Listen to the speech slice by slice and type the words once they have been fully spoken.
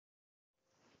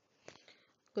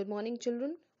Good morning,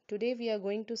 children. Today we are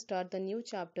going to start the new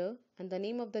chapter, and the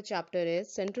name of the chapter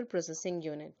is Central Processing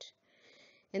Unit.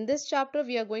 In this chapter,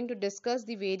 we are going to discuss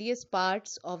the various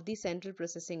parts of the Central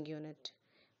Processing Unit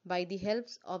by the help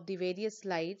of the various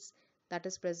slides that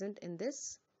is present in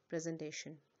this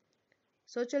presentation.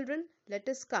 So, children, let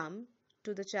us come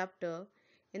to the chapter.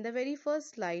 In the very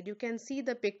first slide, you can see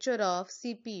the picture of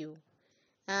CPU,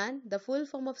 and the full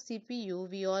form of CPU,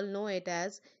 we all know it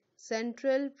as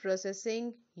Central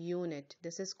Processing Unit.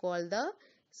 This is called the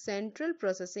Central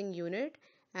Processing Unit,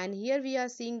 and here we are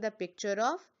seeing the picture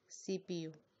of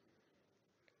CPU.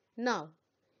 Now,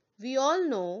 we all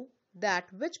know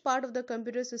that which part of the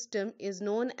computer system is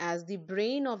known as the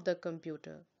brain of the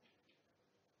computer.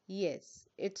 Yes,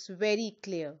 it's very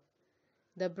clear.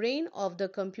 The brain of the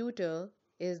computer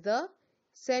is the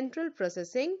Central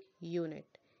Processing Unit.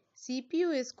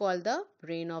 CPU is called the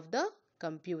brain of the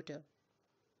computer.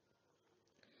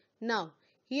 Now,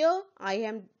 here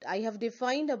I have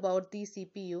defined about the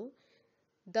CPU.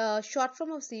 The full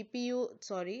form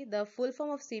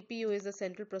of CPU is the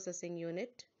Central Processing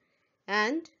Unit,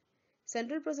 and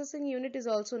Central Processing Unit is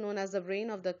also known as the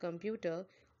brain of the computer.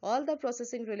 All the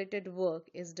processing related work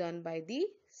is done by the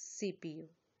CPU.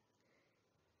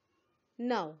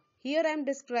 Now, here I am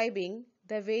describing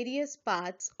the various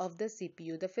parts of the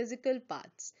CPU, the physical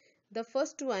parts. The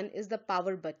first one is the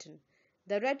power button.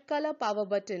 The red color power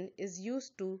button is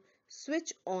used to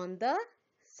switch on the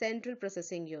Central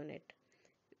Processing Unit.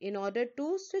 In order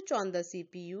to switch on the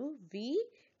CPU, we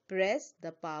press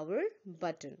the power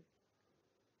button.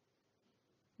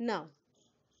 Now,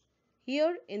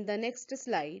 here in the next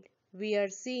slide, we are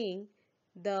seeing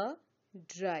the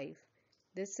drive.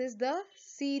 This is the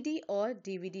CD or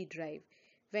DVD drive.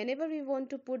 Whenever we want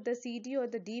to put the CD or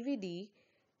the DVD,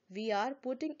 we are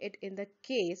putting it in the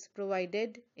case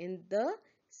provided in the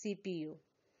CPU.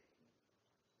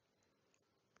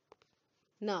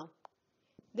 Now,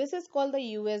 this is called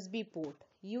the USB port.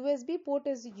 USB port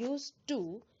is used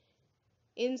to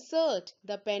insert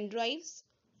the pen drives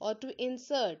or to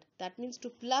insert, that means to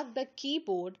plug the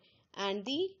keyboard and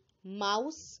the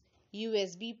mouse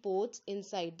USB ports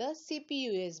inside the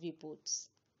CPU USB ports.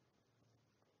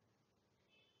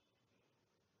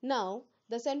 Now,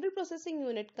 the Central Processing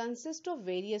Unit consists of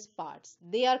various parts.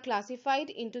 They are classified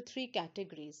into three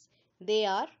categories. They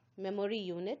are memory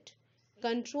unit,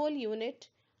 control unit,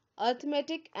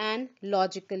 arithmetic and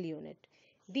logical unit.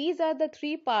 These are the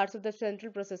three parts of the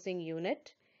Central Processing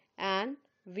Unit, and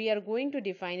we are going to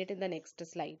define it in the next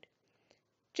slide.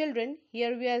 Children,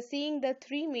 here we are seeing the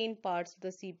three main parts of the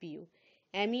CPU: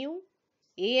 MU,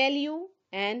 ALU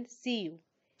and CU.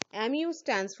 MU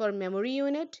stands for memory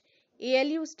unit,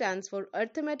 ALU stands for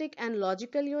arithmetic and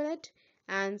logical unit,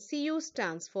 and CU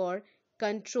stands for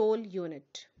control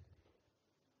unit.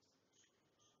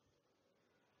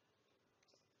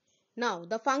 Now,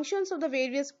 the functions of the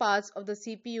various parts of the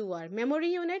CPU are: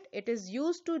 memory unit, it is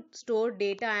used to store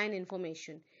data and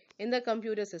information in the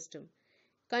computer system.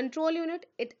 Control unit,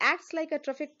 it acts like a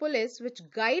traffic police which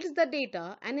guides the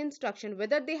data and instruction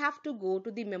whether they have to go to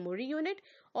the memory unit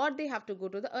or they have to go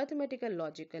to the arithmetical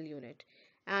logical unit.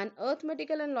 And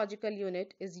arithmetical and logical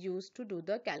unit is used to do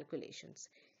the calculations.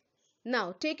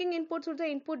 Now, taking input through the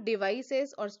input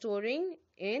devices or storing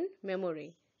in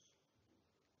memory.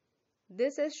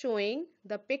 This is showing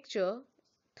the picture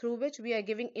through which we are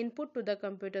giving input to the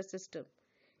computer system.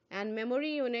 And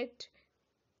memory unit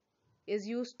is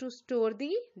used to store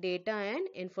the data and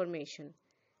information.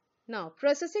 Now,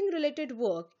 processing related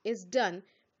work is done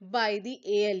by the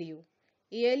ALU.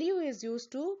 ALU is used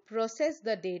to process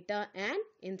the data and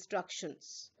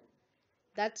instructions.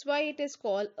 That's why it is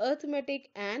called arithmetic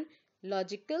and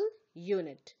logical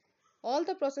unit. All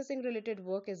the processing related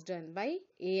work is done by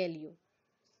ALU.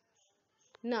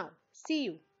 Now,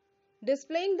 CU.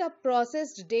 Displaying the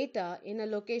processed data in a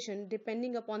location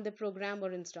depending upon the program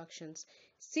or instructions.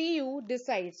 CU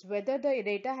decides whether the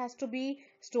data has to be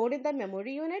stored in the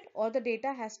memory unit or the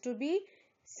data has to be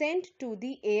sent to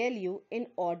the ALU in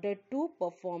order to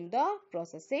perform the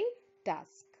processing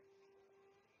task.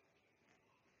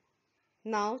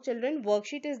 Now, children,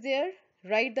 worksheet is there.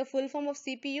 Write the full form of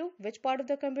CPU. Which part of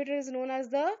the computer is known as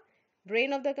the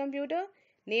brain of the computer?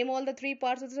 Name all the three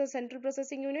parts of the Central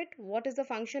Processing Unit. What is the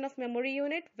function of memory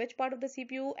unit? Which part of the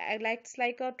CPU acts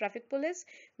like a traffic police?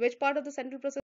 Which part of the Central Processing